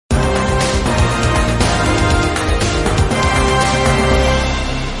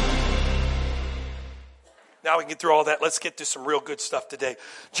now we can get through all that. Let's get to some real good stuff today.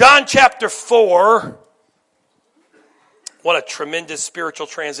 John chapter 4. What a tremendous spiritual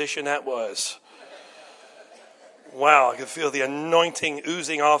transition that was. Wow, I can feel the anointing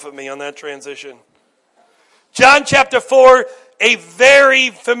oozing off of me on that transition. John chapter 4, a very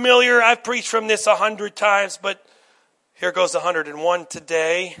familiar, I've preached from this 100 times, but here goes 101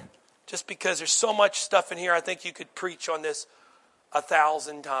 today. Just because there's so much stuff in here, I think you could preach on this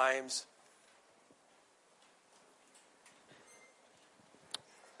 1,000 times.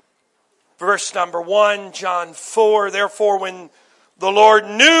 Verse number 1, John 4, therefore when the Lord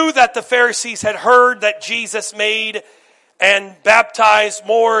knew that the Pharisees had heard that Jesus made and baptized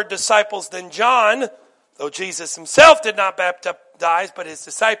more disciples than John, though Jesus himself did not baptize, but his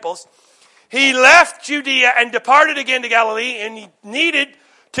disciples, he left Judea and departed again to Galilee, and he needed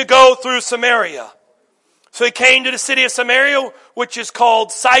to go through Samaria. So he came to the city of Samaria, which is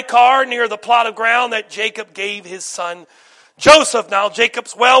called Sychar, near the plot of ground that Jacob gave his son Joseph. Now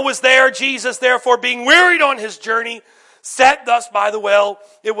Jacob's well was there. Jesus, therefore, being wearied on his journey, sat thus by the well.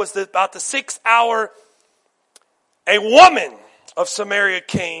 It was about the 6th hour. A woman of Samaria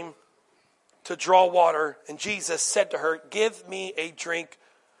came to draw water, and Jesus said to her, give me a drink,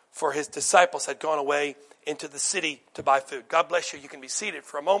 for his disciples had gone away into the city to buy food. God bless you. You can be seated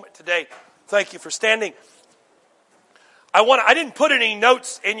for a moment today. Thank you for standing. I didn't put any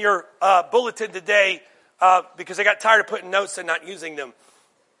notes in your bulletin today because I got tired of putting notes and not using them.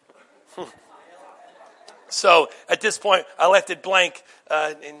 So at this point, I left it blank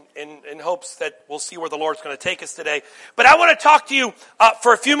in hopes that we'll see where the Lord's going to take us today. But I want to talk to you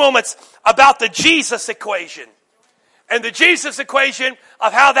for a few moments about the Jesus equation. And the Jesus equation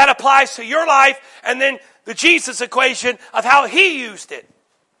of how that applies to your life, and then the Jesus equation of how he used it.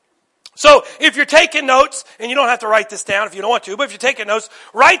 So if you're taking notes, and you don't have to write this down if you don't want to, but if you're taking notes,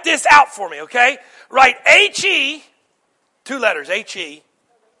 write this out for me, okay? Write H-E, 2 letters, H-E.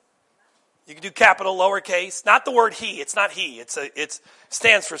 You can do capital, lowercase, not the word he. It's not he. It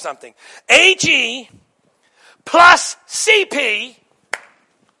stands for something. H-E plus C-P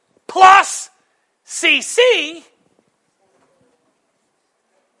plus C-C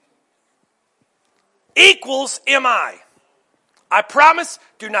equals M-I. I promise,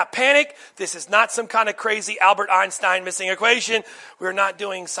 do not panic. This is not some kind of crazy Albert Einstein missing equation. We're not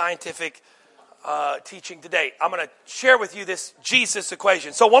doing scientific teaching today. I'm going to share with you this Jesus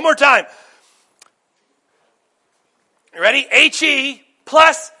equation. So one more time. You ready? H-E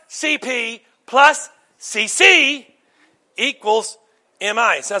plus C-P plus C-C equals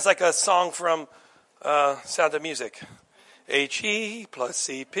M-I. It sounds like a song from Sound of Music. H-E plus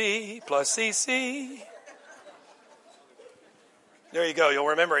C-P plus C-C. There you go. You'll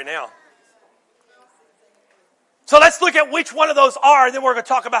remember it now. So let's look at which one of those are, and then we're going to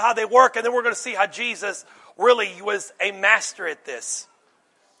talk about how they work, and then we're going to see how Jesus really was a master at this.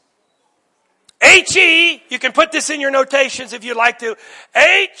 H-E, you can put this in your notations if you'd like to.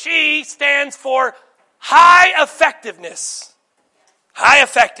 H-E stands for high effectiveness. High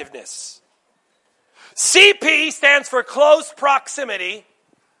effectiveness. C-P stands for close proximity.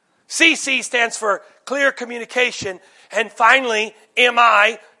 C-C stands for clear communication. And finally,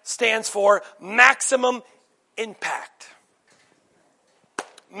 M-I stands for maximum impact.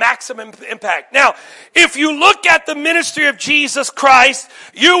 Maximum impact. Now, if you look at the ministry of Jesus Christ,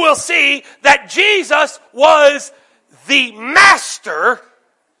 you will see that Jesus was the master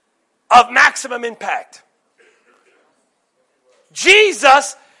of maximum impact.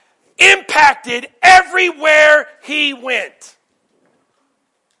 Jesus impacted everywhere he went.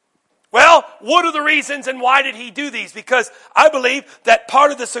 Well, what are the reasons and why did he do these? Because I believe that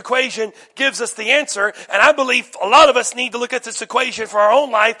part of this equation gives us the answer, and I believe a lot of us need to look at this equation for our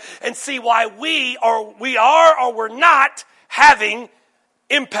own life and see why we are or we're not having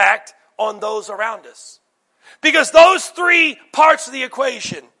impact on those around us. Because those 3 parts of the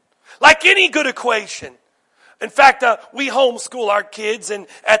equation, like any good equation, in fact, we homeschool our kids, and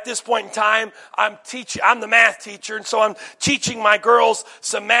at this point in time, I'm the math teacher, and so I'm teaching my girls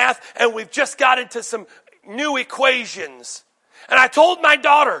some math, and we've just got into some new equations. And I told my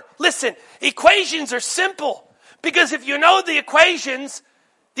daughter, listen, equations are simple, because if you know the equation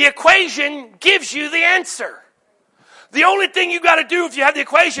gives you the answer. The only thing you got to do if you have the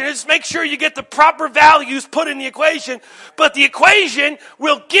equation is make sure you get the proper values put in the equation. But the equation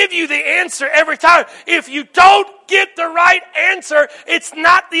will give you the answer every time. If you don't get the right answer, it's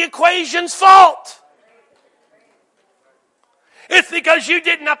not the equation's fault. It's because you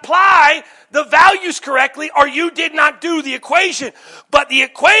didn't apply the values correctly or you did not do the equation. But the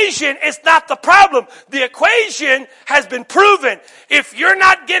equation is not the problem. The equation has been proven. If you're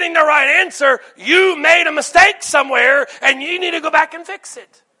not getting the right answer, you made a mistake somewhere and you need to go back and fix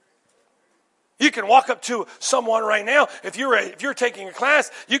it. You can walk up to someone right now. If you're taking a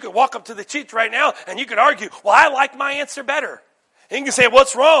class, you could walk up to the teacher right now and you could argue, well, I like my answer better. And you can say,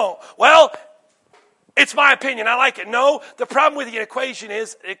 what's wrong? Well, it's my opinion. I like it. No, the problem with the equation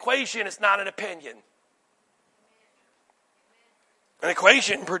is not an opinion. An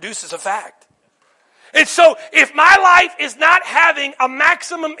equation produces a fact. And so if my life is not having a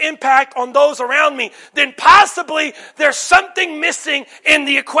maximum impact on those around me, then possibly there's something missing in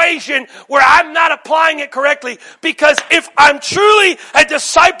the equation where I'm not applying it correctly. Because if I'm truly a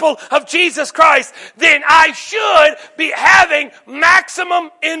disciple of Jesus Christ, then I should be having maximum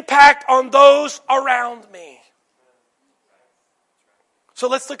impact on those around me. So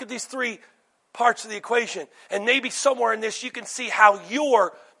let's look at these three parts of the equation. And maybe somewhere in this you can see how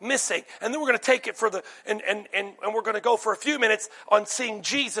you're missing. And then we're going to take it and we're going to go for a few minutes on seeing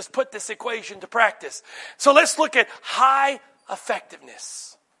Jesus put this equation to practice. So let's look at high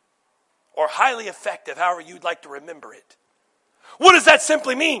effectiveness or highly effective, however you'd like to remember it. What does that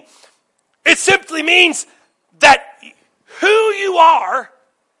simply mean? It simply means that who you are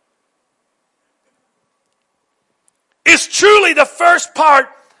is truly the first part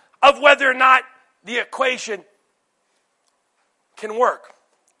of whether or not the equation can work.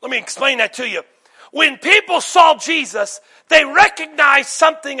 Let me explain that to you. When people saw Jesus, they recognized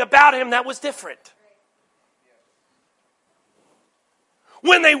something about him that was different.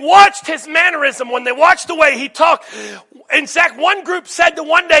 When they watched his mannerism, when they watched the way he talked, in fact, one group said that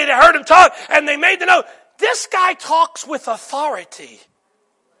one day they heard him talk, and they made the note, this guy talks with authority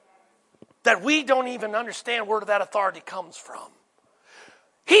that we don't even understand where that authority comes from.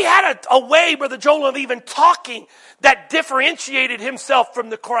 He had a way, Brother Joel, of even talking that differentiated himself from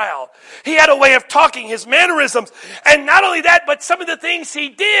the crowd. He had a way of talking, his mannerisms. And not only that, but some of the things he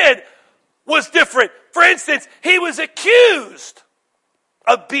did was different. For instance, he was accused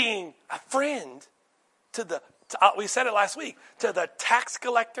of being a friend we said it last week, to the tax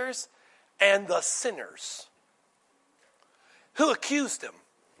collectors and the sinners. Who accused him?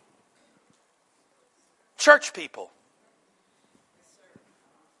 Church people.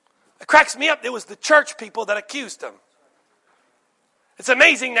 It cracks me up. It was the church people that accused him. It's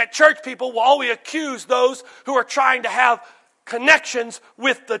amazing that church people will always accuse those who are trying to have connections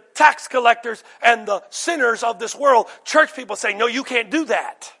with the tax collectors and the sinners of this world. Church people say, no, you can't do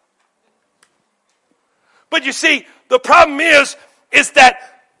that. But you see, the problem is that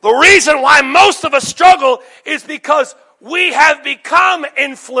the reason why most of us struggle is because we have become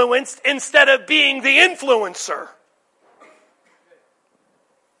influenced instead of being the influencer.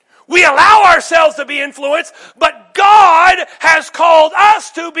 We allow ourselves to be influenced, but God has called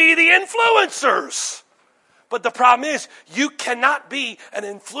us to be the influencers. But the problem is, you cannot be an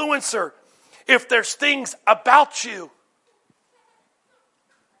influencer if there's things about you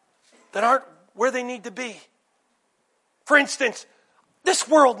that aren't where they need to be. For instance, this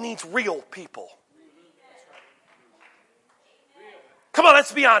world needs real people. Come on,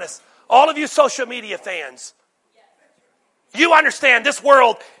 let's be honest. All of you social media fans, you understand this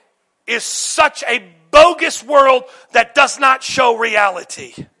world is such a bogus world that does not show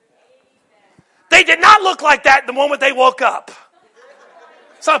reality. They did not look like that the moment they woke up.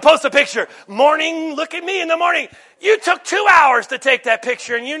 So I post a picture. Morning, look at me in the morning. You took 2 hours to take that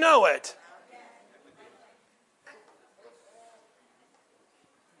picture and you know it.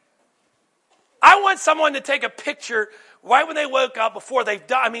 I want someone to take a picture right when they woke up before they've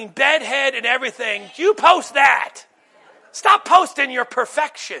done, bedhead and everything. You post that. Stop posting your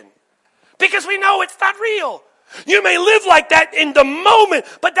perfection. Because we know it's not real. You may live like that in the moment,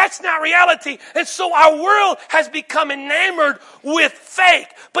 but that's not reality. And so our world has become enamored with fake.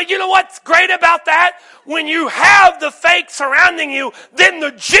 But you know what's great about that? When you have the fake surrounding you, then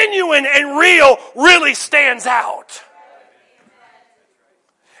the genuine and real really stands out.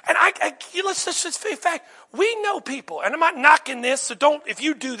 And let's just face fact. We know people, and I'm not knocking this, so if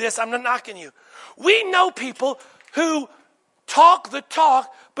you do this, I'm not knocking you. We know people who talk the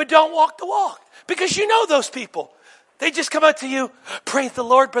talk, but don't walk the walk. Because you know those people. They just come up to you, praise the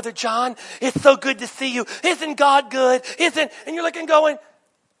Lord, Brother John. It's so good to see you. Isn't God good? And you're looking going,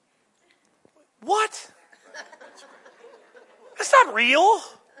 what? That's not real.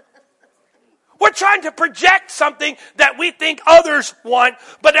 We're trying to project something that we think others want,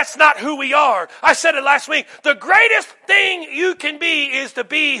 but that's not who we are. I said it last week. The greatest thing you can be is to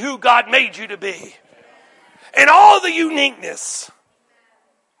be who God made you to be. and all the uniqueness.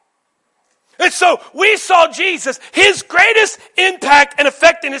 And so we saw Jesus, his greatest impact and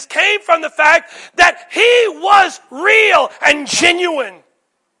effectiveness came from the fact that he was real and genuine.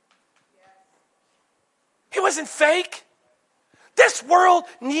 He wasn't fake. This world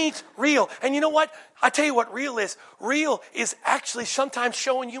needs real. And you know what? I tell you what real is. Real is actually sometimes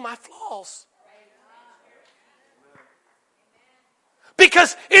showing you my flaws.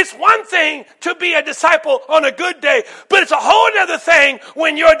 Because it's one thing to be a disciple on a good day, but it's a whole other thing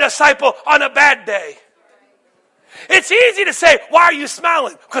when you're a disciple on a bad day. It's easy to say, why are you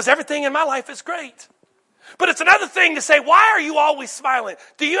smiling? Because everything in my life is great. But it's another thing to say, why are you always smiling?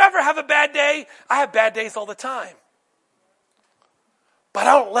 Do you ever have a bad day? I have bad days all the time. But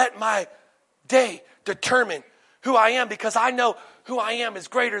I don't let my day determine who I am, because I know who I am is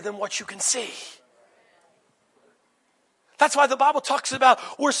greater than what you can see. That's why the Bible talks about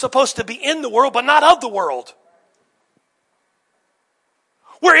we're supposed to be in the world, but not of the world.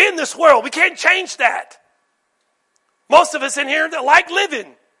 We're in this world. We can't change that. Most of us in here that like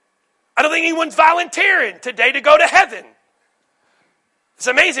living. I don't think anyone's volunteering today to go to heaven. It's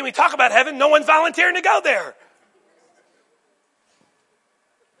amazing. We talk about heaven. No one's volunteering to go there.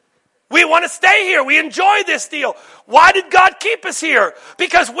 We want to stay here. We enjoy this deal. Why did God keep us here?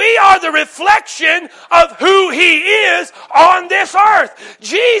 Because we are the reflection of who he is on this earth.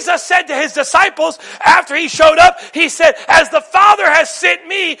 Jesus said to his disciples after he showed up, he said, as the Father has sent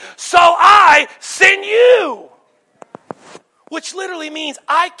me, so I send you. Which literally means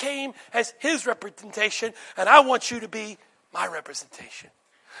I came as his representation, and I want you to be my representation.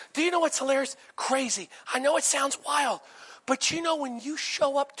 Do you know what's hilarious? Crazy. I know it sounds wild. But you know, when you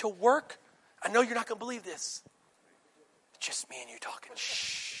show up to work, I know you're not going to believe this. It's just me and you talking.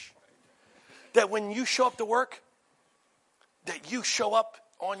 Shh. That when you show up to work, that you show up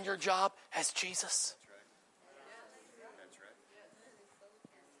on your job as Jesus.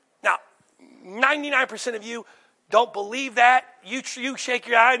 Now, 99% of you don't believe that. You shake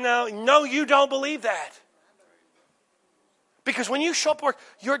your eye. No, you don't believe that. Because when you show up to work,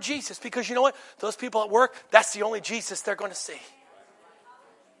 you're Jesus. Because you know what? Those people at work, that's the only Jesus they're going to see.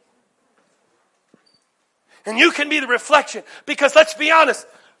 And you can be the reflection. Because let's be honest.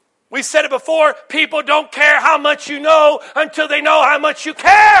 We said it before. People don't care how much you know until they know how much you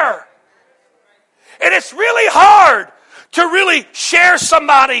care. And it's really hard to really share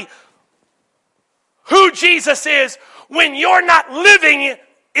somebody who Jesus is when you're not living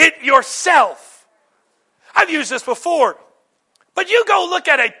it yourself. I've used this before. But you go look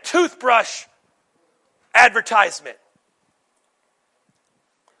at a toothbrush advertisement.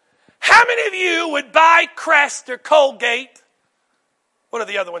 How many of you would buy Crest or Colgate? What are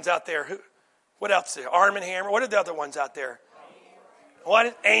the other ones out there? What else? Arm & Hammer. What are the other ones out there?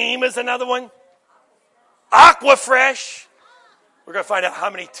 What? AIM is another one. Aquafresh. We're going to find out how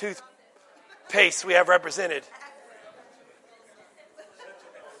many toothpaste we have represented.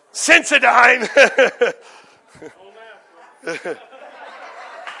 Sensodyne.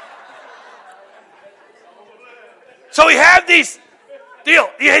 So we have these deal.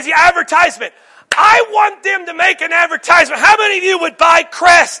 Here's the advertisement. I want them to make an advertisement. How many of you would buy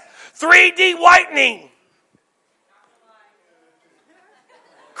Crest 3D whitening?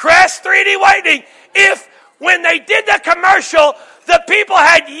 Crest 3D whitening. If when they did the commercial, the people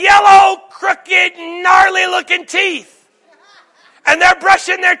had yellow, crooked, gnarly looking teeth. And they're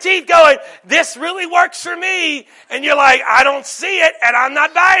brushing their teeth going, this really works for me. And you're like, I don't see it and I'm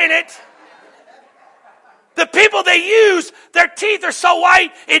not buying it. The people they use, their teeth are so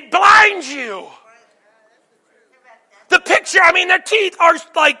white, it blinds you. The picture, their teeth are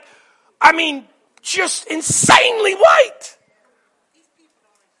like, just insanely white.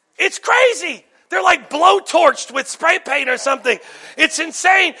 It's crazy. They're like blowtorched with spray paint or something. It's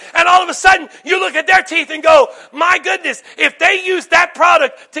insane. And all of a sudden, you look at their teeth and go, my goodness, if they use that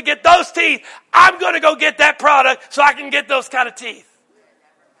product to get those teeth, I'm going to go get that product so I can get those kind of teeth.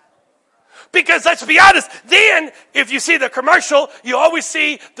 Because let's be honest, then if you see the commercial, you always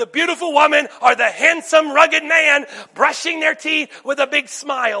see the beautiful woman or the handsome, rugged man brushing their teeth with a big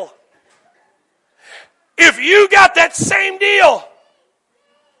smile. If you got that same deal,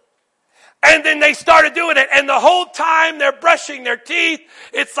 and then they started doing it, and the whole time they're brushing their teeth,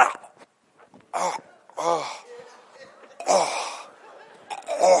 it's like,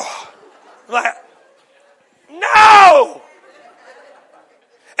 like, no!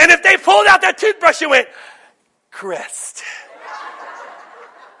 And if they pulled out that toothbrush and went, Crest.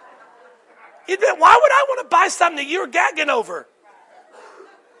 Why would I want to buy something that you're gagging over?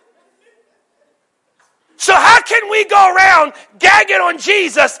 So So how can we go around gagging on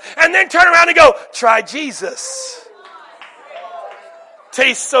Jesus and then turn around and go, try Jesus?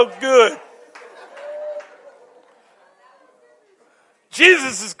 Tastes so good.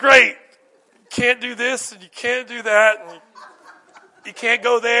 Jesus is great. You can't do this and you can't do that. And you can't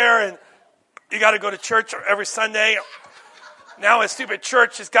go there and you got to go to church every Sunday. Now a stupid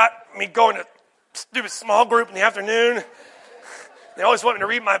church has got me going to stupid small group in the afternoon. They always want me to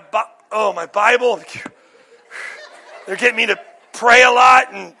read my Bible. They're getting me to pray a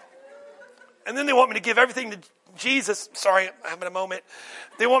lot. And then they want me to give everything to Jesus. Sorry, I'm having a moment.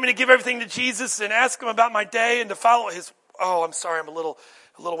 They want me to give everything to Jesus and ask him about my day and to follow his... Oh, I'm sorry, I'm a little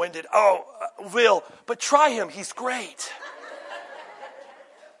winded. Will, but try him. He's great.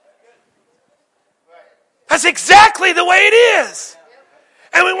 That's exactly the way it is.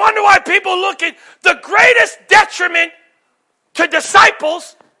 And we wonder why people look at the greatest detriment to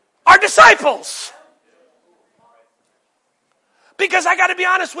disciples are disciples. Because I got to be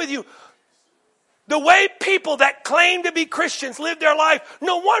honest with you, the way people that claim to be Christians live their life,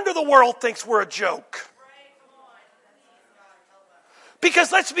 no wonder the world thinks we're a joke.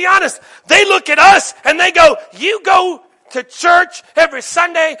 Because let's be honest, they look at us and they go, you go to church every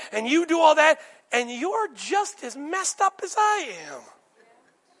Sunday and you do all that, and you're just as messed up as I am.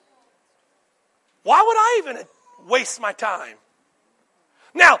 Why would I even waste my time?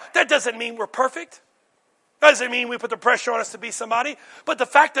 Now, that doesn't mean we're perfect. Doesn't mean we put the pressure on us to be somebody. But the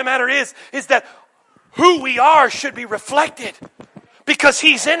fact of the matter is that who we are should be reflected because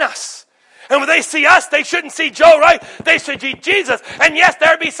he's in us. And when they see us, they shouldn't see Joe Wright. They should see Jesus. And yes,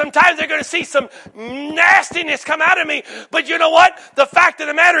 there'll be some times they're going to see some nastiness come out of me. But you know what? The fact of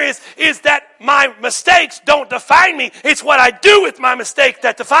the matter is that my mistakes don't define me. It's what I do with my mistake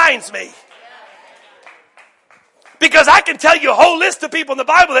that defines me. Because I can tell you a whole list of people in the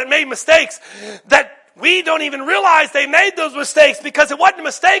Bible that made mistakes that we don't even realize they made those mistakes because it wasn't a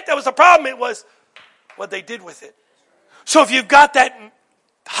mistake that was the problem. It was what they did with it. So if you've got that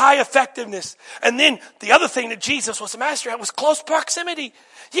high effectiveness, and then the other thing that Jesus was a master at was close proximity.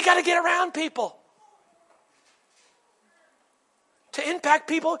 You got to get around people. To impact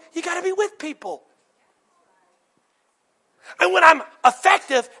people, you got to be with people. And when I'm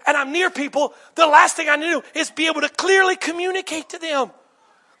effective and I'm near people, the last thing I do is be able to clearly communicate to them.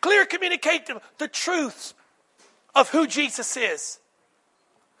 Clearly communicate to them the truths of who Jesus is.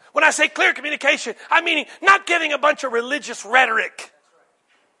 When I say clear communication, I mean not giving a bunch of religious rhetoric.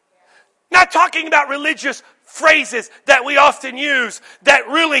 Not talking about religious phrases that we often use that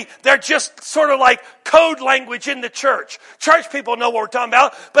really, they're just sort of like code language in the church. Church people know what we're talking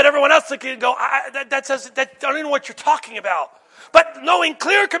about, but everyone else looking and go, I don't even know what you're talking about. But knowing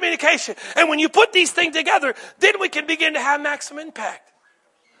clear communication. And when you put these things together, then we can begin to have maximum impact.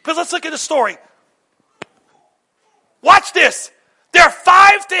 Because let's look at the story. Watch this. There are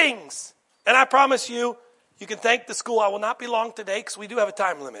 5 things. And I promise you, you can thank the school. I will not be long today because we do have a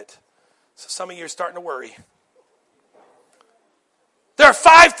time limit. So some of you are starting to worry. There are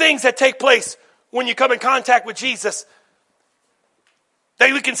 5 things that take place when you come in contact with Jesus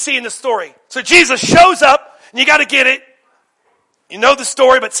that we can see in the story. So Jesus shows up, and you got to get it. You know the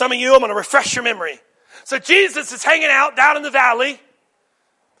story, but some of you, I'm going to refresh your memory. So Jesus is hanging out down in the valley,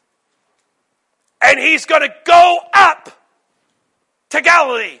 and he's going to go up to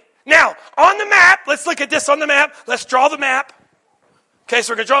Galilee. Now, on the map, let's look at this on the map. Let's draw the map. Okay,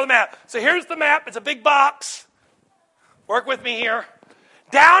 so we're going to draw the map. So here's the map. It's a big box. Work with me here.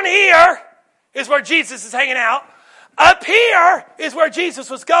 Down here is where Jesus is hanging out. Up here is where Jesus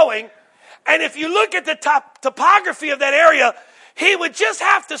was going. And if you look at the topography of that area, he would just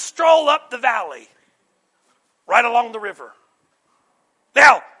have to stroll up the valley, right along the river.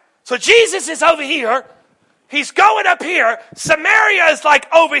 Now, so Jesus is over here. He's going up here. Samaria is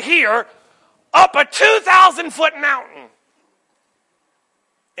like over here, up a 2,000-foot mountain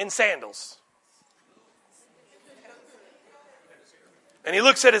in sandals. And he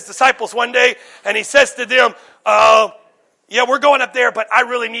looks at his disciples one day and he says to them, yeah, we're going up there, but I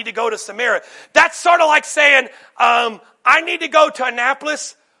really need to go to Samaria. That's sort of like saying, I need to go to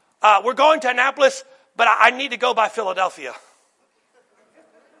Annapolis. We're going to Annapolis, but I need to go by Philadelphia.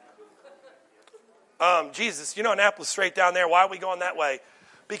 Jesus, you know Annapolis straight down there. Why are we going that way?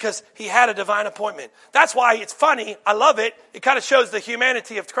 Because he had a divine appointment. That's why it's funny. I love it. It kind of shows the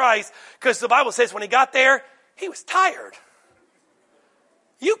humanity of Christ because the Bible says when he got there, he was tired.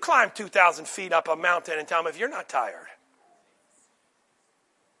 You climb 2,000 feet up a mountain and tell me if you're not tired.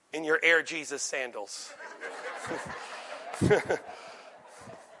 In your Air Jesus sandals.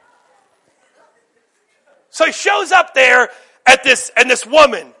 So he shows up there at this, and this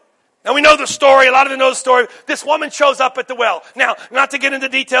woman Now we know the story. A lot of you know the story. This woman shows up at the well. Now, not to get into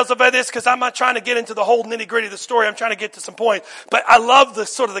details about this because I'm not trying to get into the whole nitty-gritty of the story. I'm trying to get to some points. But I love the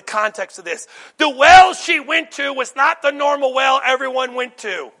sort of the context of this. The well she went to was not the normal well everyone went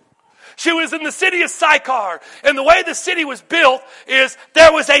to. She was in the city of Sychar. And the way the city was built is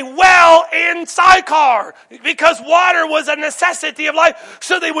there was a well in Sychar because water was a necessity of life.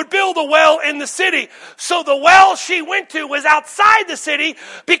 So they would build a well in the city. So the well she went to was outside the city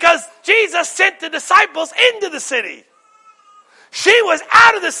because Jesus sent the disciples into the city. She was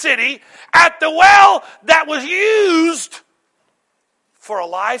out of the city at the well that was used for a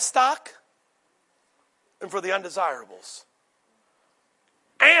livestock and for the undesirables.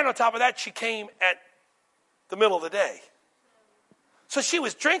 And on top of that, she came at the middle of the day. So she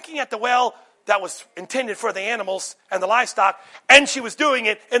was drinking at the well that was intended for the animals and the livestock, and she was doing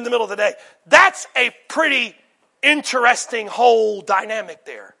it in the middle of the day. That's a pretty interesting whole dynamic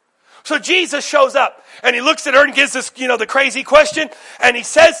there. So Jesus shows up, and he looks at her and gives this, the crazy question, and he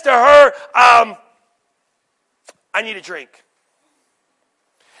says to her, I need a drink.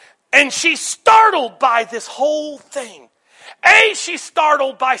 And she's startled by this whole thing. She's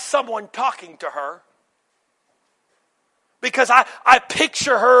startled by someone talking to her. Because I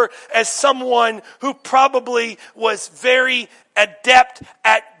picture her as someone who probably was very adept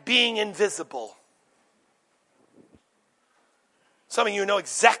at being invisible. Some of you know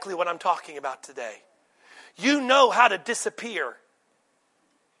exactly what I'm talking about today. You know how to disappear.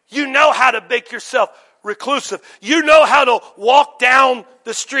 You know how to make yourself reclusive. You know how to walk down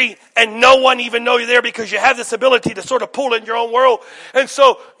the street and no one even know you're there because you have this ability to sort of pull in your own world. And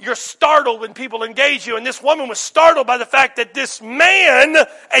so you're startled when people engage you. And this woman was startled by the fact that this man,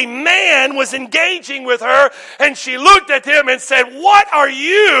 a man, was engaging with her. And she looked at him and said, "What are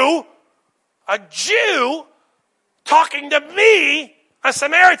you, a Jew, talking to me, a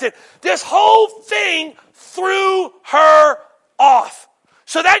Samaritan?" This whole thing threw her off.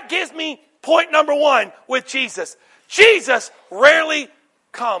 So that gives me point number one with Jesus. Jesus rarely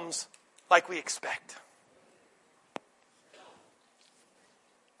comes like we expect.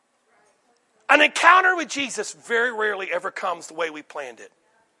 An encounter with Jesus very rarely ever comes the way we planned it.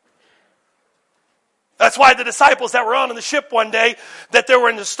 That's why the disciples that were on the ship one day, that they were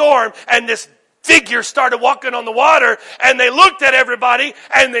in the storm, and this figure started walking on the water, and they looked at everybody,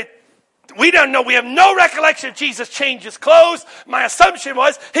 and we don't know. We have no recollection of Jesus changed his clothes. My assumption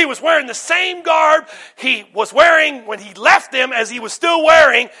was he was wearing the same garb he was wearing when he left them as he was still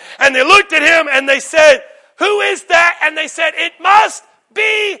wearing. And they looked at him and they said, "Who is that?" And they said, "It must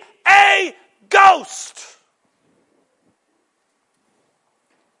be a ghost."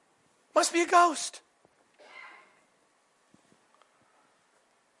 Must be a ghost.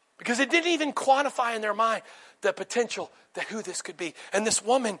 Because it didn't even quantify in their mind the potential that who this could be. And this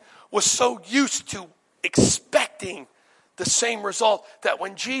woman was so used to expecting the same result that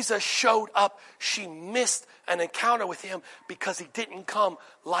when Jesus showed up, she missed an encounter with him because he didn't come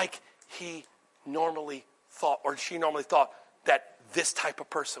like he normally thought, or she normally thought that this type of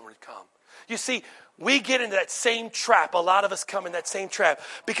person would come. You see, we get into that same trap. A lot of us come in that same trap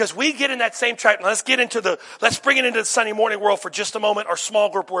because we get in that same trap. Now let's bring it into the Sunday morning world for just a moment, or small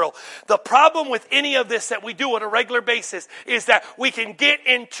group world. The problem with any of this that we do on a regular basis is that we can get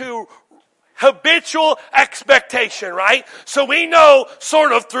into habitual expectation, right? So we know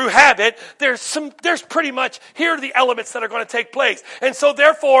sort of through habit, there's pretty much, here are the elements that are going to take place. And so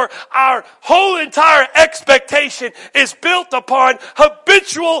therefore, our whole entire expectation is built upon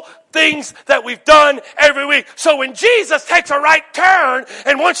habitual things that we've done every week. So when Jesus takes a right turn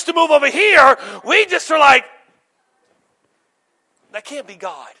and wants to move over here, we just are like, that can't be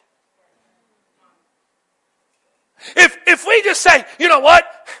God. If we just say, you know what?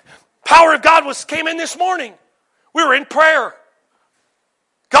 Power of God came in this morning. We were in prayer.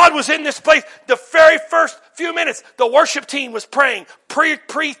 God was in this place. The very first few minutes, the worship team was praying. Pre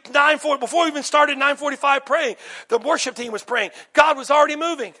 9:40, before we even started 9:45 praying, the worship team was praying. God was already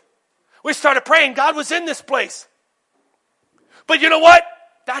moving. We started praying. God was in this place. But you know what?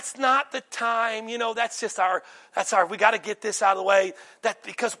 That's not the time. That's our, we got to get this out of the way.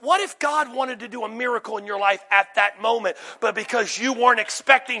 Because what if God wanted to do a miracle in your life at that moment, but because you weren't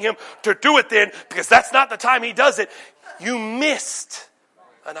expecting him to do it then, because that's not the time he does it, you missed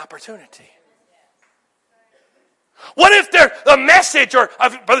an opportunity. What if there's a message, or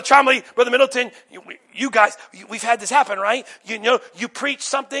Brother Chomley, Brother Middleton, you guys, we've had this happen, right? You preach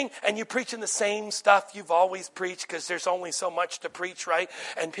something and you preach in the same stuff you've always preached because there's only so much to preach, right?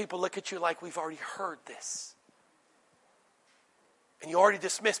 And people look at you like, we've already heard this. And you already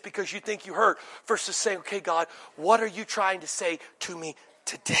dismiss because you think you heard, versus saying, okay, God, what are you trying to say to me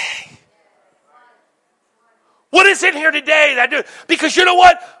today? What is in here today that do? Because you know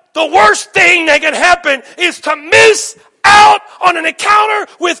what? The worst thing that can happen is to miss out on an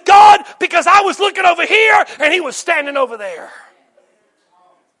encounter with God because I was looking over here and he was standing over there.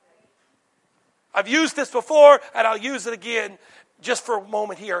 I've used this before and I'll use it again just for a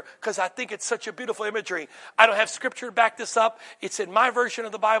moment here because I think it's such a beautiful imagery. I don't have scripture to back this up. It's in my version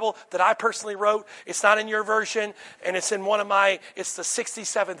of the Bible that I personally wrote. It's not in your version, and it's in it's the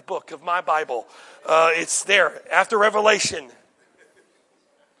 67th book of my Bible. It's there after Revelation.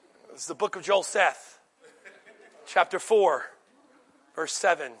 It's the book of Joel Seth, chapter 4, verse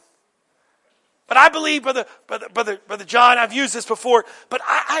 7. But I believe, Brother John, I've used this before, but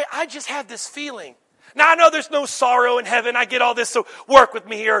I just have this feeling. Now, I know there's no sorrow in heaven. I get all this, so work with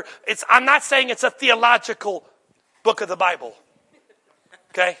me here. I'm not saying it's a theological book of the Bible.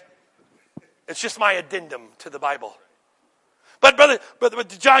 Okay? It's just my addendum to the Bible. But Brother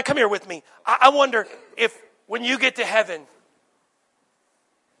John, come here with me. I wonder if when you get to heaven,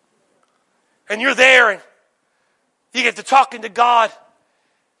 and you're there, and you get to talking to God,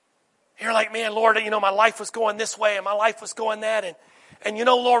 you're like, man, Lord, my life was going this way, and my life was going that, and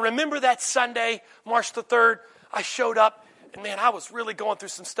Lord, remember that Sunday, March the 3rd, I showed up, and man, I was really going through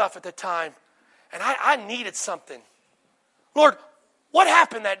some stuff at the time, and I needed something. Lord, what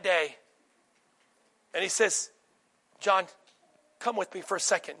happened that day? And he says, John, come with me for a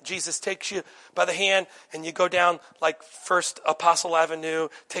second. Jesus takes you by the hand, and you go down like First Apostle Avenue,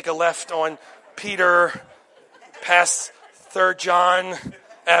 take a left on Peter, past 3rd John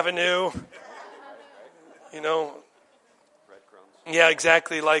Avenue, Yeah,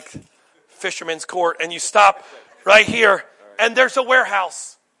 exactly, like Fisherman's Court. And you stop right here, and there's a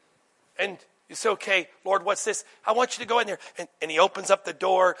warehouse. And you say, okay, Lord, what's this? I want you to go in there. And he opens up the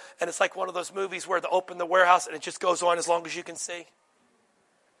door, and it's like one of those movies where they open the warehouse, and it just goes on as long as you can see. And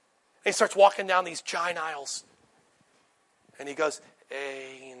he starts walking down these giant aisles. And he goes,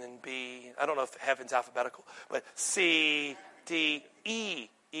 A, and then B. I don't know if heaven's alphabetical, but C, D, E.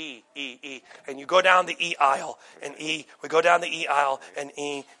 E. And you go down the E aisle, and E, we go down the E aisle, and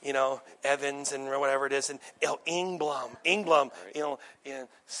E, Evans, and whatever it is, and Ingblom, and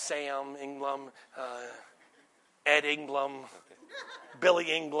Sam Ingblom, Ed Ingblom, Billy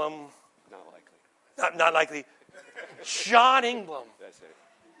Ingblom. Not likely. Not likely. John Ingblom. That's it.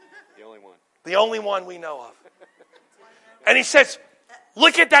 The only one. The only one we know of. And he says,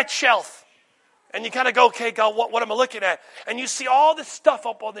 look at that shelf. And you kind of go, okay, God, what am I looking at? And you see all this stuff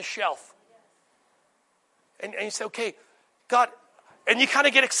up on the shelf. And you say, okay, God, and you kind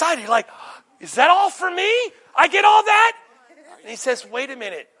of get excited. You're like, is that all for me? I get all that? And he says, wait a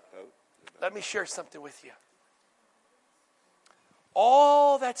minute. Let me share something with you.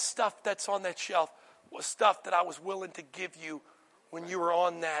 All that stuff that's on that shelf was stuff that I was willing to give you when you were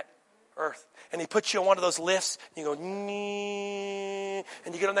on that earth. And he puts you on one of those lifts. And you go, and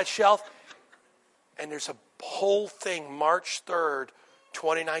you get on that shelf. And there's a whole thing, March 3rd,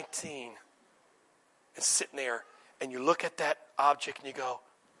 2019. It's sitting there. And you look at that object and you go,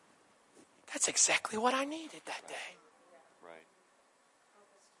 that's exactly what I needed that day. Right.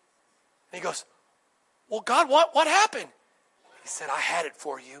 And he goes, well, God, what happened? He said, I had it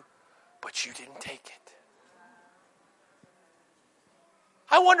for you, but you didn't take it.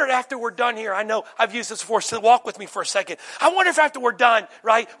 I wondered after we're done here, I know I've used this before, so walk with me for a second. I wonder if after we're done,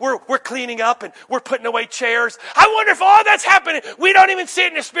 right, we're cleaning up and we're putting away chairs. I wonder if all that's happening, we don't even see it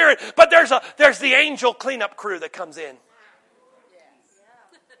in the spirit, but there's the angel cleanup crew that comes in.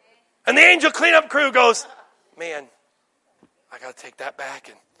 And the angel cleanup crew goes, man, I got to take that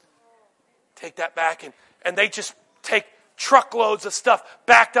back, and they just take truckloads of stuff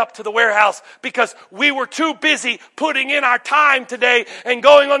backed up to the warehouse because we were too busy putting in our time today and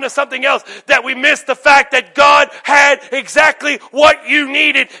going on to something else that we missed the fact that God had exactly what you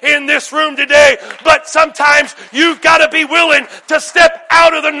needed in this room today. But sometimes you've got to be willing to step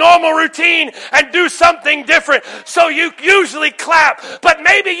out of the normal routine and do something different. So you usually clap, but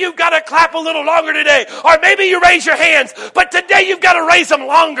maybe you've got to clap a little longer today, or maybe you raise your hands, but today you've got to raise them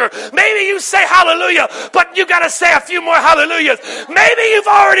longer. Maybe you say hallelujah, but you've got to say a few more hallelujahs. Maybe you've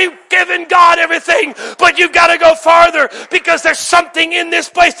already given God everything, but you've got to go farther because there's something in this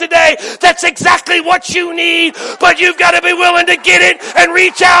place today that's exactly what you need, but you've got to be willing to get it and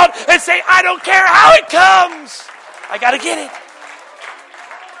reach out and say, I don't care how it comes. I got to get it.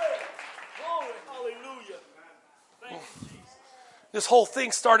 This whole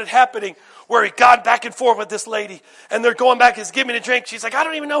thing started happening where he got back and forth with this lady, and they're going back, he's giving me a drink. She's like, I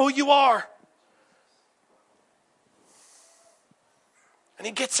don't even know who you are. And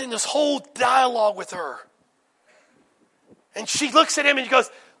he gets in this whole dialogue with her. And she looks at him and she goes,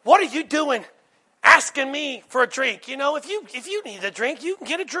 what are you doing asking me for a drink? You know, if you need a drink, you can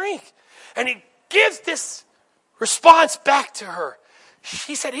get a drink. And he gives this response back to her.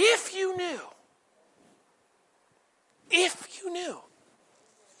 She said, if you knew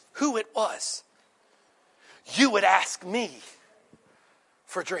who it was, you would ask me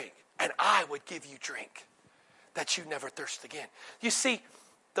for a drink, and I would give you drink that you never thirst again. You see,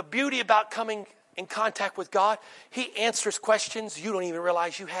 the beauty about coming in contact with God, He answers questions you don't even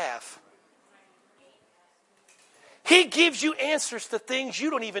realize you have. He gives you answers to things you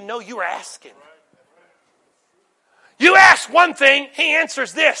don't even know you are asking. You ask one thing, He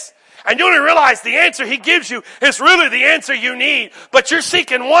answers this. And you don't even realize the answer He gives you is really the answer you need. But you're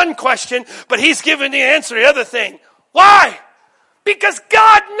seeking one question, but He's giving the answer to the other thing. Why? Because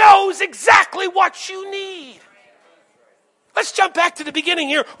God knows exactly what you need. Let's jump back to the beginning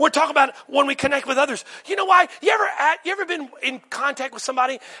here. We're talking about when we connect with others. You know why? You ever been in contact with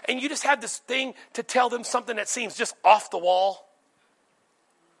somebody and you just have this thing to tell them something that seems just off the wall?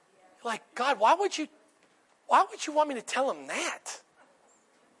 You're like, God, why would you want me to tell him that?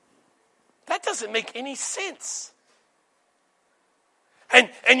 That doesn't make any sense.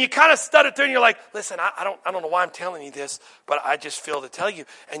 And you kind of stutter through and you're like, listen, I don't know why I'm telling you this, but I just feel to tell you.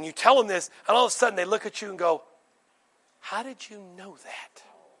 And you tell them this, and all of a sudden they look at you and go, how did you know that?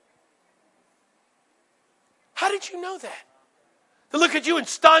 How did you know that? They look at you in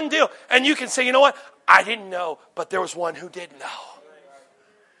stunned deal, and you can say, you know what? I didn't know, but there was one who did know.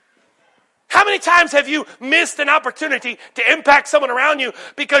 How many times have you missed an opportunity to impact someone around you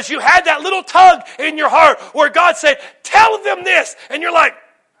because you had that little tug in your heart where God said, tell them this, and you're like,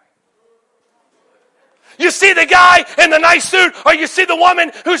 you see the guy in the nice suit, or you see the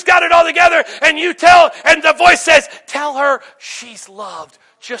woman who's got it all together, and you tell, and the voice says, tell her she's loved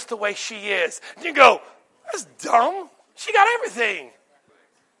just the way she is. And you go, that's dumb. She got everything.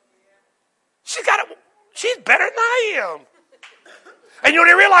 She got it. She's better than I am. And you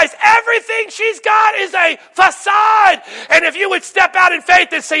realize everything she's got is a facade. And if you would step out in faith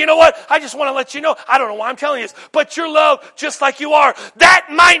and say, you know what, I just want to let you know, I don't know why I'm telling you this, but you're loved just like you are. That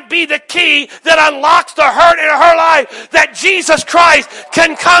might be the key that unlocks the hurt in her life, that Jesus Christ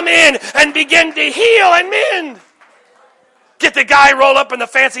can come in and begin to heal and mend. Get the guy roll up in the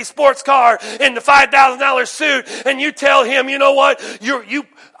fancy sports car in the $5,000 suit, and you tell him, you know what,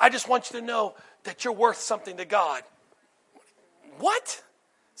 I just want you to know that you're worth something to God. What?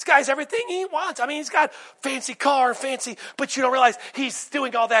 This guy's everything he wants. I mean, he's got fancy car, but you don't realize he's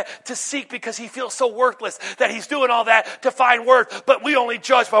doing all that to seek because he feels so worthless that he's doing all that to find worth. But we only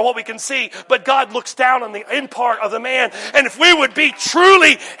judge by what we can see. But God looks down on the in part of the man. And if we would be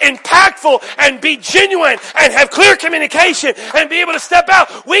truly impactful and be genuine and have clear communication and be able to step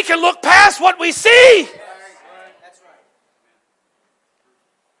out, we can look past what we see.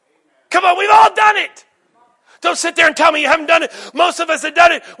 Come on, we've all done it. Don't sit there and tell me you haven't done it. Most of us have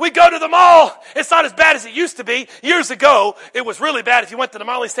done it. We go to the mall. It's not as bad as it used to be. Years ago, it was really bad if you went to the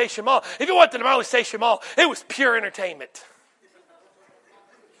Marley Station Mall. If you went to the Marley Station Mall, it was pure entertainment.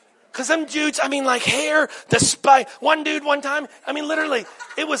 Because them dudes, I mean, like hair, the spike. One dude one time, I mean, literally,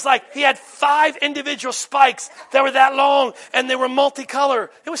 it was like he had 5 individual spikes that were that long, and they were multicolor.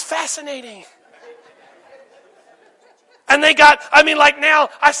 It was fascinating. And they got, I mean, like now,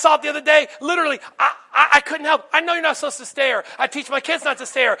 I saw it the other day, literally, I couldn't help. I know you're not supposed to stare. I teach my kids not to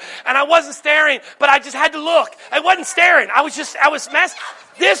stare. And I wasn't staring, but I just had to look. I wasn't staring. I was messed.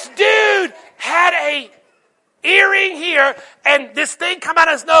 This dude had a earring here, and this thing come out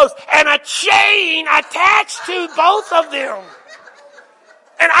of his nose, and a chain attached to both of them.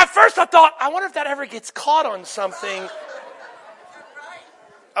 And at first I thought, I wonder if that ever gets caught on something.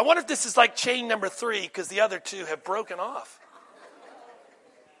 I wonder if this is like chain number 3 because the other 2 have broken off.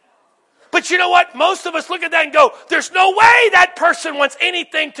 But you know what? Most of us look at that and go, there's no way that person wants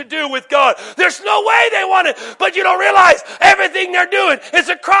anything to do with God. There's no way they want it. But you don't realize everything they're doing is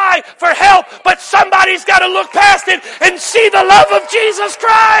a cry for help. But somebody's got to look past it and see the love of Jesus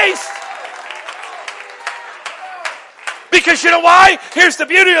Christ. Because you know why? Here's the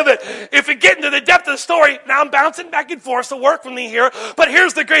beauty of it. If we get into the depth of the story, now I'm bouncing back and forth, so work with me here. But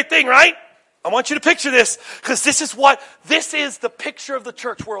here's the great thing, right? I want you to picture this, because this is the picture of the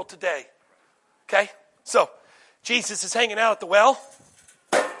church world today. Okay? So, Jesus is hanging out at the well.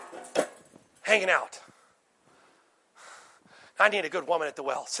 Hanging out. I need a good woman at the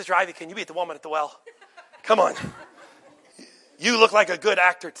well. Sister Ivy, can you be the woman at the well? Come on. You look like a good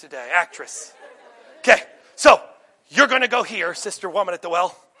actress. Okay, so you're going to go here, sister woman at the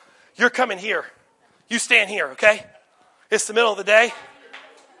well. You're coming here. You stand here, okay? It's the middle of the day.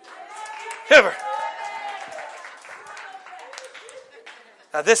 Ever.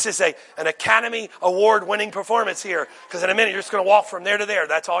 Now, this is an Academy Award-winning performance here, because in a minute you're just going to walk from there to there.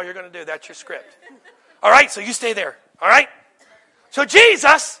 That's all you're going to do. That's your script. All right, so you stay there. All right? So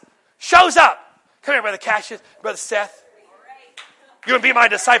Jesus shows up. Come here, Brother Cassius, Brother Seth. You're going to be my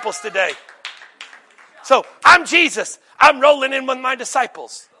disciples today. So I'm Jesus. I'm rolling in with my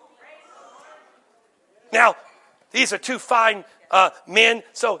disciples. Now, these are two fine men,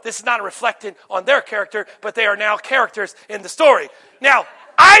 so this is not a reflecting on their character, but they are now characters in the story. Now,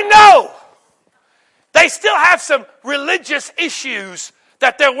 I know they still have some religious issues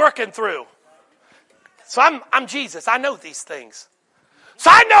that they're working through. So I'm Jesus. I know these things. So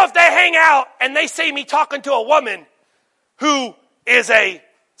I know if they hang out and they see me talking to a woman who is a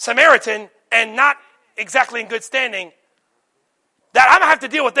Samaritan and not exactly in good standing, that I'm going to have to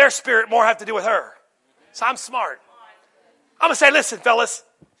deal with their spirit more have to do with her. So I'm smart. I'm going to say, listen, fellas,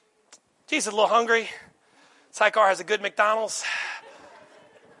 Jesus is a little hungry. Sychar has a good McDonald's.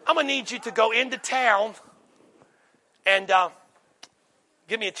 I'm going to need you to go into town and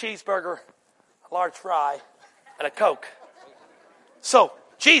give me a cheeseburger, a large fry, and a Coke. So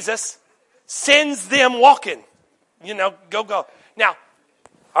Jesus sends them walking. You know, go. Now,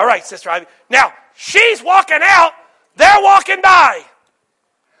 all right, Sister Ivy. Now, she's walking out. They're walking by.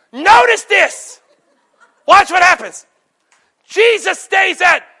 Notice this. Watch what happens. Jesus stays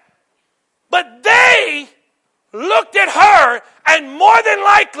at, but they looked at her, and more than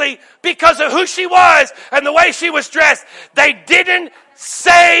likely, because of who she was and the way she was dressed, they didn't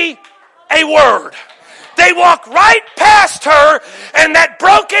say a word. They walked right past her, and that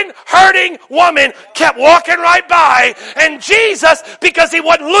broken, hurting woman kept walking right by. And Jesus, because he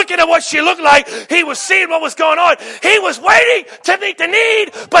wasn't looking at what she looked like, he was seeing what was going on. He was waiting to meet the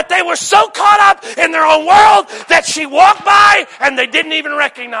need, but they were so caught up in their own world that she walked by, and they didn't even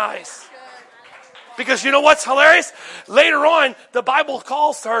recognize. Because you know what's hilarious? Later on, the Bible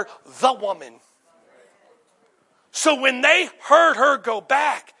calls her the woman. So when they heard her go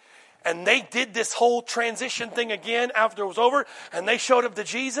back, and they did this whole transition thing again after it was over, and they showed up to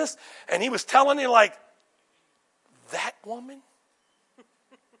Jesus, and he was telling you like, that woman?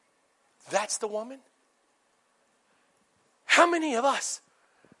 That's the woman? How many of us,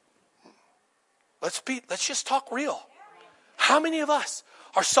 let's just talk real. How many of us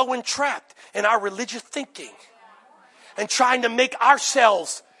are so entrapped in our religious thinking and trying to make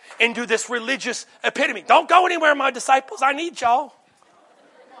ourselves into this religious epitome? Don't go anywhere, my disciples. I need y'all.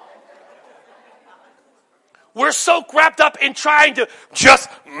 We're so wrapped up in trying to just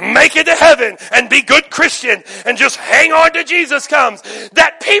make it to heaven and be good Christian and just hang on till Jesus comes,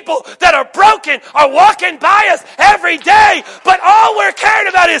 that people that are broken are walking by us every day, but all we're caring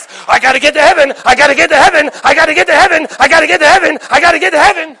about is, I got to get to heaven, I got to get to heaven, I got to get to heaven, I got to get to heaven, I got to get to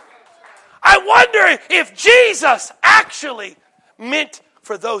heaven. I wonder if Jesus actually meant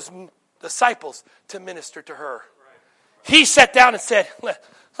for those disciples to minister to her. He sat down and said,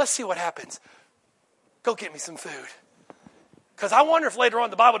 let's see what happens. Go get me some food. Because I wonder if later on,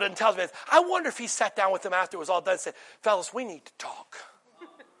 the Bible doesn't tell us this, I wonder if he sat down with them after it was all done and said, fellas, we need to talk.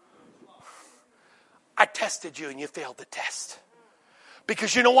 I tested you and you failed the test.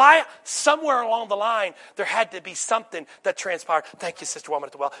 Because you know why? Somewhere along the line, there had to be something that transpired. Thank you, Sister Woman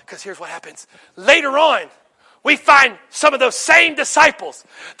at the Well. Because here's what happens. Later on, we find some of those same disciples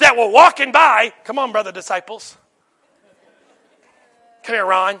that were walking by. Come on, brother disciples. Come here,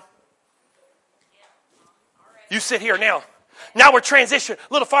 Ron. You sit here now. Now we're transitioning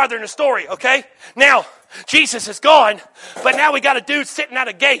a little farther in the story, okay? Now, Jesus is gone, but now we got a dude sitting at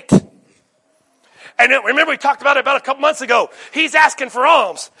a gate. And remember we talked about it about a couple months ago. He's asking for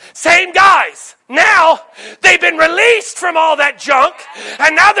alms. Same guys. Now, they've been released from all that junk,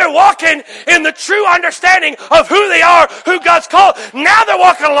 and now they're walking in the true understanding of who they are, who God's called. Now they're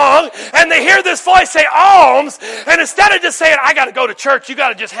walking along, and they hear this voice say, alms, and instead of just saying, I got to go to church, you got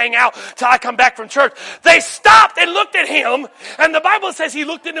to just hang out till I come back from church, they stopped and looked at him, and the Bible says he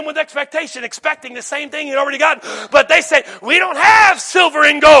looked at them with expectation, expecting the same thing he'd already gotten. But they say, we don't have silver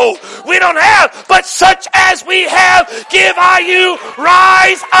and gold. We don't have, but such as we have, give I you,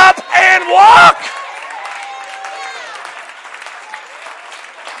 rise up and walk.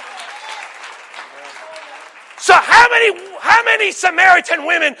 So how many Samaritan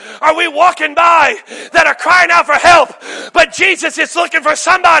women are we walking by that are crying out for help? But Jesus is looking for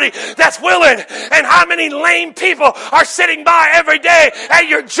somebody that's willing. And how many lame people are sitting by every day at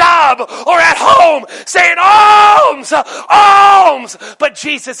your job or at home saying, alms, alms. But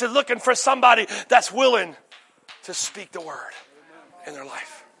Jesus is looking for somebody that's willing to speak the word in their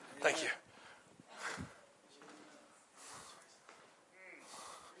life. Thank you.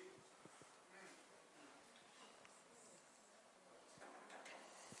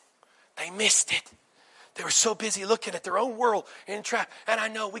 They missed it. They were so busy looking at their own world in trap. And I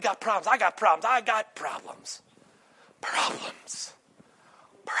know we got problems. I got problems. I got problems. Problems.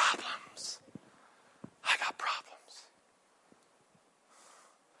 Problems. I got problems.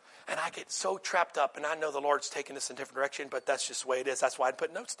 And I get so trapped up, and I know the Lord's taking us in a different direction, but that's just the way it is. That's why I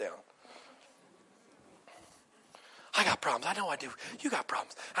put notes down. I got problems. I know I do. You got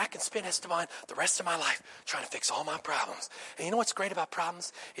problems. I can spend the rest of my life trying to fix all my problems. And you know what's great about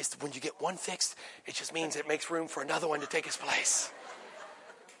problems is when you get one fixed, it just means it makes room for another one to take its place.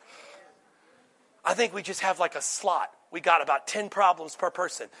 I think we just have like a slot. We got about 10 problems per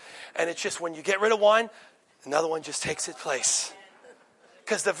person. And it's just when you get rid of one, another one just takes its place.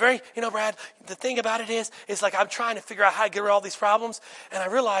 Because Brad, the thing about it is like I'm trying to figure out how to get rid of all these problems. And I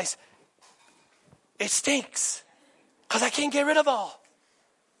realize it stinks. Because I can't get rid of all.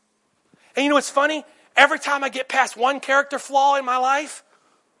 And you know what's funny? Every time I get past one character flaw in my life,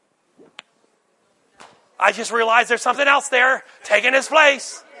 I just realize there's something else there taking its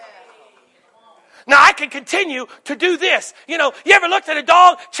place. Now I can continue to do this. You ever looked at a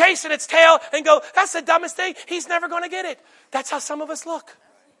dog chasing its tail and go, that's the dumbest thing. He's never going to get it. That's how some of us look.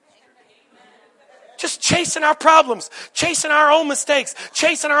 Just chasing our problems, chasing our own mistakes,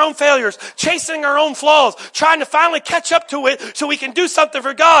 chasing our own failures, chasing our own flaws, trying to finally catch up to it so we can do something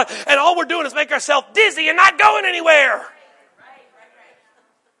for God. And all we're doing is make ourselves dizzy and not going anywhere.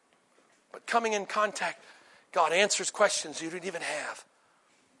 But coming in contact, God answers questions you didn't even have.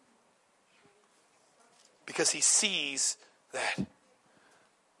 Because He sees that. And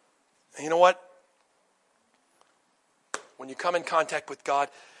you know what? When you come in contact with God,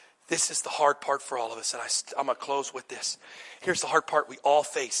 this is the hard part for all of us, and I'm going to close with this. Here's the hard part we all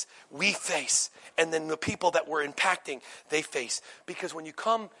face. We face, and then the people that we're impacting, they face. Because when you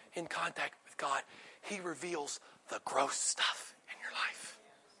come in contact with God, He reveals the gross stuff in your life.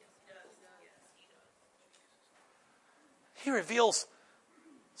 He reveals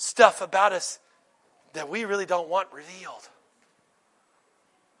stuff about us that we really don't want revealed.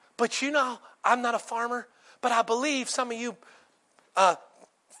 But I'm not a farmer, but I believe some of you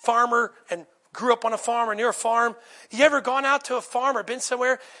farmer and grew up on a farm or near a farm. You ever gone out to a farm or been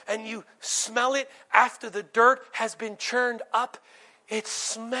somewhere and you smell it after the dirt has been churned up? It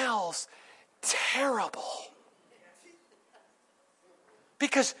smells terrible.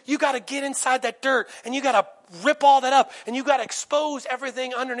 Because you got to get inside that dirt and you got to rip all that up and you got to expose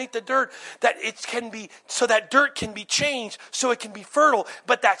everything underneath the dirt that it can be, so that dirt can be changed so it can be fertile.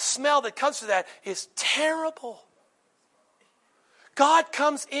 But that smell that comes to that is terrible. God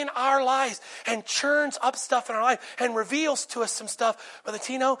comes in our lives and churns up stuff in our life and reveals to us some stuff. Brother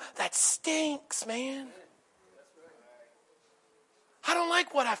Tino, that stinks, man. I don't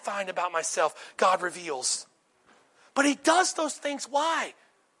like what I find about myself. God reveals. But He does those things. Why?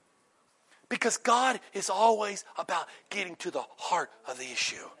 Because God is always about getting to the heart of the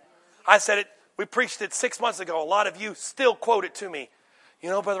issue. I said it. We preached it 6 months ago. A lot of you still quote it to me.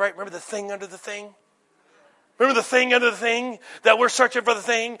 Brother Wright, remember the thing under the thing? Remember the thing under the thing? That we're searching for the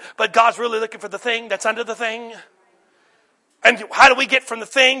thing, but God's really looking for the thing that's under the thing? And how do we get from the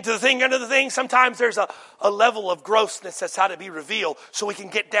thing to the thing under the thing? Sometimes there's a level of grossness that's how to be revealed so we can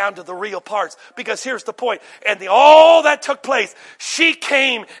get down to the real parts. Because here's the point. And all that took place, she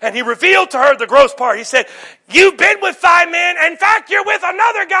came and He revealed to her the gross part. He said, you've been with 5 men. In fact, you're with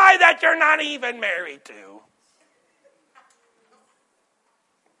another guy that you're not even married to.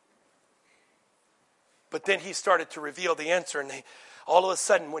 But then He started to reveal the answer. And all of a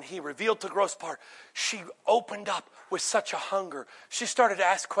sudden, when He revealed the gross part, she opened up with such a hunger. She started to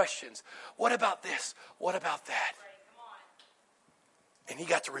ask questions. What about this? What about that? And He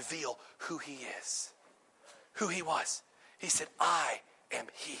got to reveal who He is. Who He was. He said, I am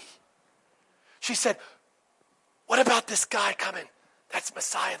He. She said, what about this guy coming? That's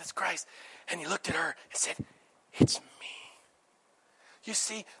Messiah, that's Christ. And He looked at her and said, it's me. You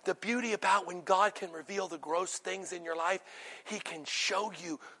see, the beauty about when God can reveal the gross things in your life, He can show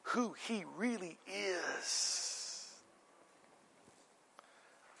you who He really is.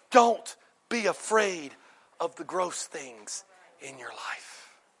 Don't be afraid of the gross things in your life.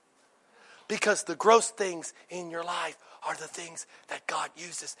 Because the gross things in your life are the things that God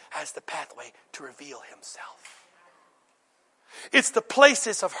uses as the pathway to reveal Himself. It's the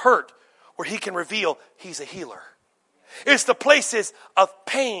places of hurt where He can reveal He's a healer. It's the places of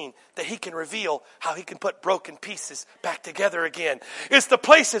pain that He can reveal how He can put broken pieces back together again. It's the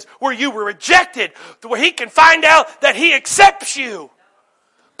places where you were rejected, where He can find out that He accepts you.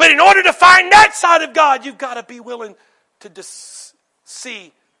 But in order to find that side of God, you've got to be willing to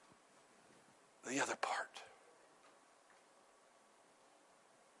see the other part.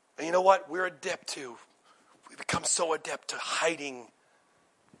 And you know what? We become so adept to hiding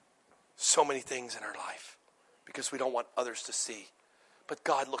so many things in our life because we don't want others to see. But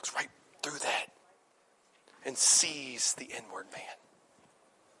God looks right through that and sees the inward man.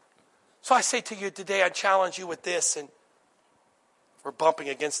 So I say to you today, I challenge you with this, and we're bumping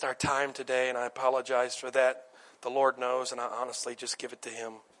against our time today, and I apologize for that. The Lord knows, and I honestly just give it to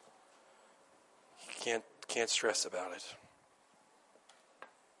Him. You can't stress about it.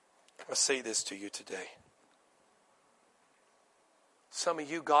 I'll say this to you today. Some of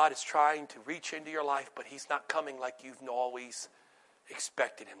you, God is trying to reach into your life, but He's not coming like you've always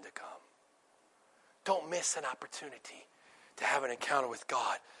expected Him to come. Don't miss an opportunity to have an encounter with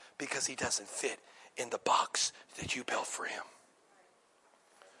God because He doesn't fit in the box that you built for Him.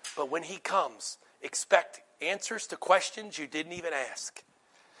 But when He comes, expect answers to questions you didn't even ask.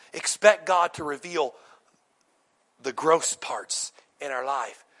 Expect God to reveal the gross parts in our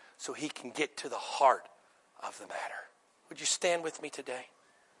life so He can get to the heart of the matter. Would you stand with me today?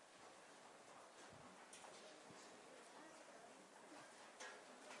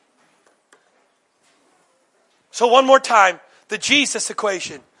 So one more time, the Jesus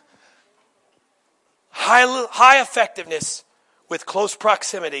equation. High effectiveness with close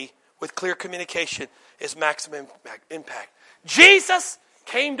proximity, with clear communication, is maximum impact. Jesus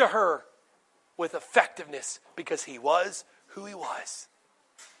came to her with effectiveness because He was who He was.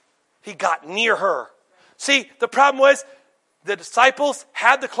 He got near her. See, the problem was the disciples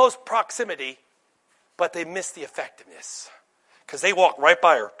had the close proximity, but they missed the effectiveness because they walked right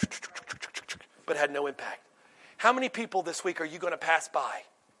by her, but had no impact. How many people this week are you going to pass by?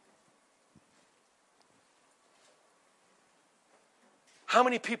 How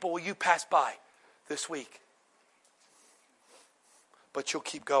many people will you pass by this week? But you'll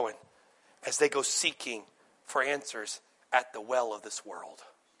keep going as they go seeking for answers at the well of this world.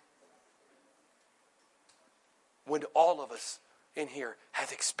 When all of us in here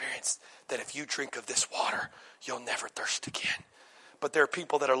have experienced that if you drink of this water, you'll never thirst again. But there are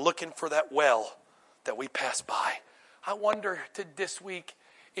people that are looking for that well that we pass by. I wonder this week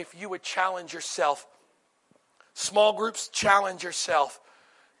if you would challenge yourself. Small groups, challenge yourself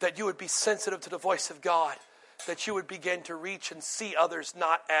that you would be sensitive to the voice of God, that you would begin to reach and see others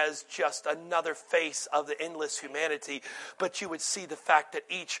not as just another face of the endless humanity, but you would see the fact that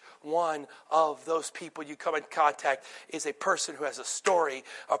each one of those people you come in contact is a person who has a story,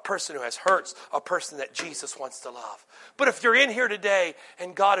 a person who has hurts, a person that Jesus wants to love. But if you're in here today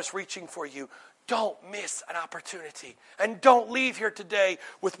and God is reaching for you, don't miss an opportunity. And don't leave here today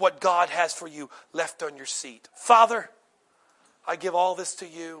with what God has for you left on your seat. Father, I give all this to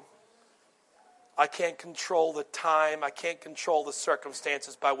you. I can't control the time. I can't control the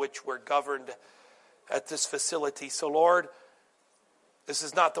circumstances by which we're governed at this facility. So, Lord, this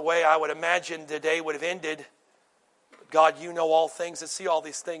is not the way I would imagine the day would have ended. But God, you know all things and see all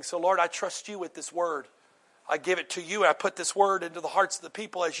these things. So, Lord, I trust you with this word. I give it to you. I put this word into the hearts of the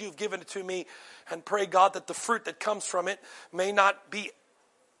people as you've given it to me. And pray, God, that the fruit that comes from it may not be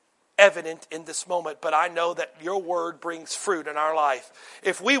evident in this moment. But I know that your word brings fruit in our life.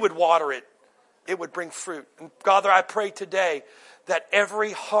 If we would water it, it would bring fruit. And Father, I pray today that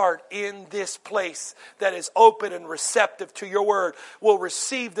every heart in this place that is open and receptive to your word will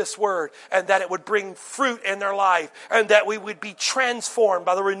receive this word, and that it would bring fruit in their life, and that we would be transformed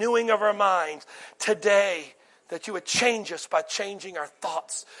by the renewing of our minds today, that you would change us by changing our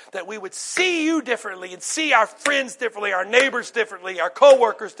thoughts, that we would see you differently and see our friends differently, our neighbors differently, our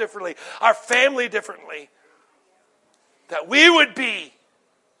co-workers differently, our family differently, that we would be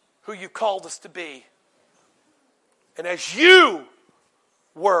who you called us to be. And as you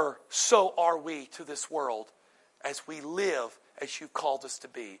were, so are we to this world as we live as you've called us to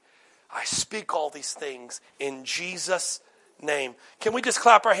be. I speak all these things in Jesus' name. Can we just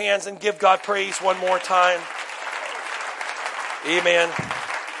clap our hands and give God praise one more time? Amen.